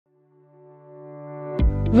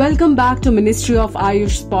Welcome back to Ministry of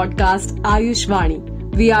Ayush's podcast, Ayush Vani.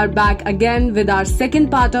 We are back again with our second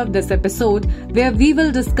part of this episode where we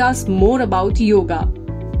will discuss more about yoga.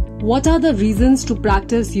 What are the reasons to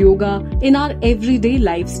practice yoga in our everyday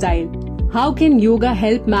lifestyle? How can yoga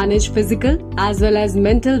help manage physical as well as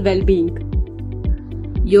mental well-being?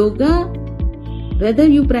 Yoga, whether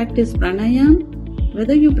you practice pranayama,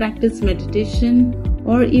 whether you practice meditation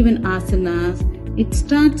or even asanas, it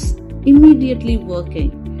starts immediately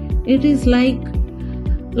working. It is like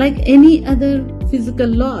any other physical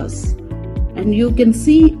laws, and you can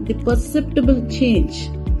see the perceptible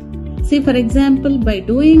change. See, for example, by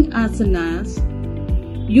doing asanas,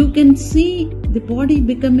 you can see the body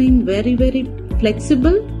becoming very, very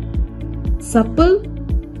flexible, supple.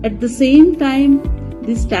 At the same time,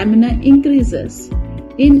 the stamina increases.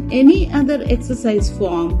 In any other exercise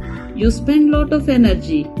form, you spend a lot of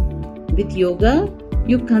energy. With yoga,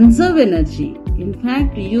 you conserve energy. In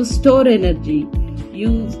fact, you store energy.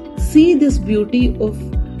 You see this beauty of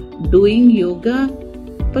doing yoga,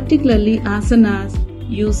 particularly asanas,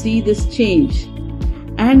 you see this change.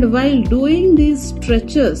 And while doing these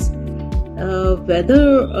stretches,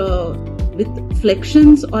 whether with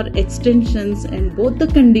flexions or extensions and both the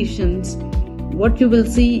conditions, what you will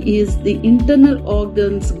see is the internal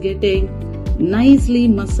organs getting nicely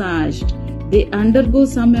massaged. They undergo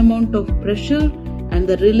some amount of pressure and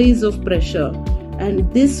the release of pressure,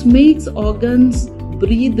 and this makes organs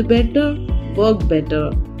breathe better, work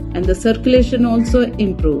better, and the circulation also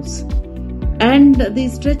improves. And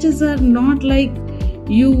these stretches are not like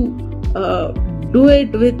you do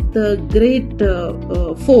it with great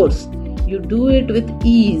force. You do it with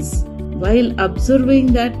ease, while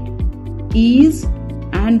observing that ease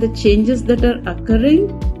and the changes that are occurring,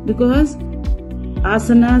 because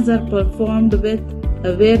asanas are performed with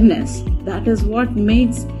awareness. That is what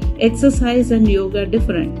makes exercise and yoga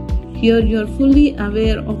different. Here you are fully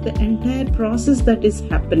aware of the entire process that is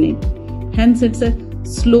happening. Hence it's a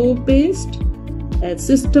slow-paced, a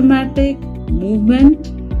systematic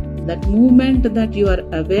movement. That movement that you are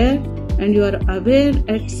aware, and you are aware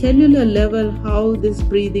at cellular level how this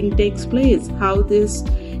breathing takes place, how this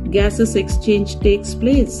gases exchange takes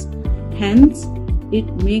place. Hence it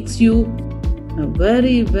makes you a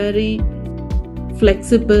very, very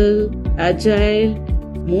flexible, agile,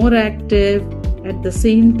 more active. At the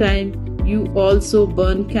same time, you also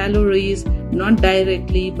burn calories, not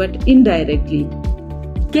directly but indirectly.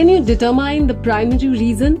 Can you determine the primary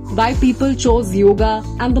reason why people chose yoga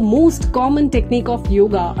and the most common technique of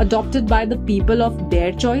yoga adopted by the people of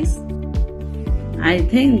their choice? I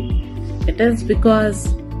think it is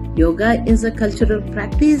because yoga is a cultural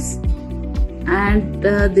practice, and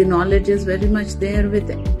the knowledge is very much there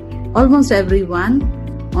with almost everyone.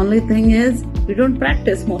 Only thing is, we don't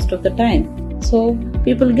practice most of the time. So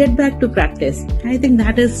people get back to practice. I think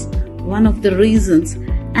that is one of the reasons.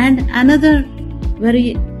 And another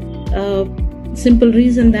very simple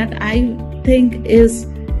reason that I think is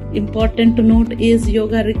important to note is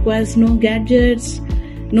yoga requires no gadgets,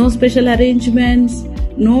 no special arrangements,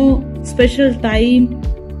 no special time,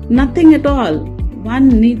 nothing at all. One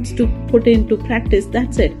needs to put into practice,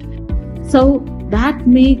 that's it. So that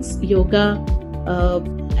makes yoga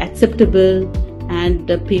acceptable, and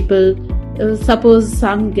people, suppose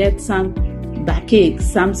some get some backache,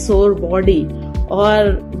 some sore body,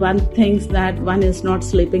 or one thinks that one is not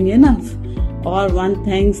sleeping enough, or one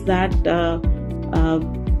thinks that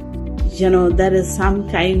there is some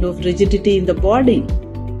kind of rigidity in the body.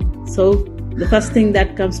 So the first thing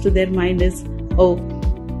that comes to their mind is, oh,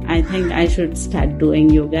 I think I should start doing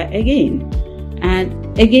yoga again.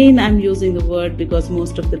 And again, I'm using the word because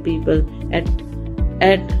most of the people at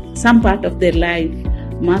some part of their life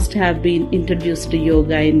must have been introduced to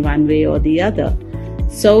yoga in one way or the other.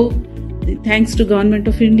 So thanks to Government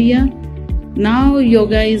of India, now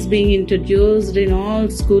yoga is being introduced in all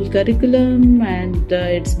school curriculum, and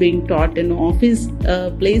it's being taught in office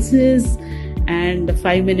places, and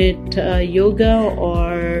 5-minute yoga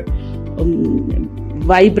or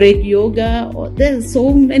vibrate yoga, or there's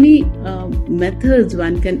so many methods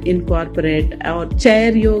one can incorporate, or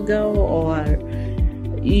chair yoga, or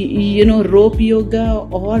rope yoga,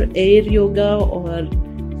 or air yoga, or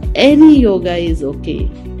any yoga is okay.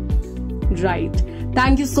 Right.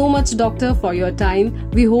 Thank you so much, Doctor, for your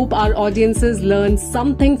time. We hope our audiences learned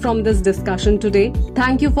something from this discussion today.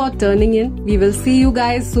 Thank you for turning in. We will see you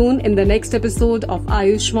guys soon in the next episode of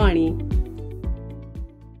Ayush Vani.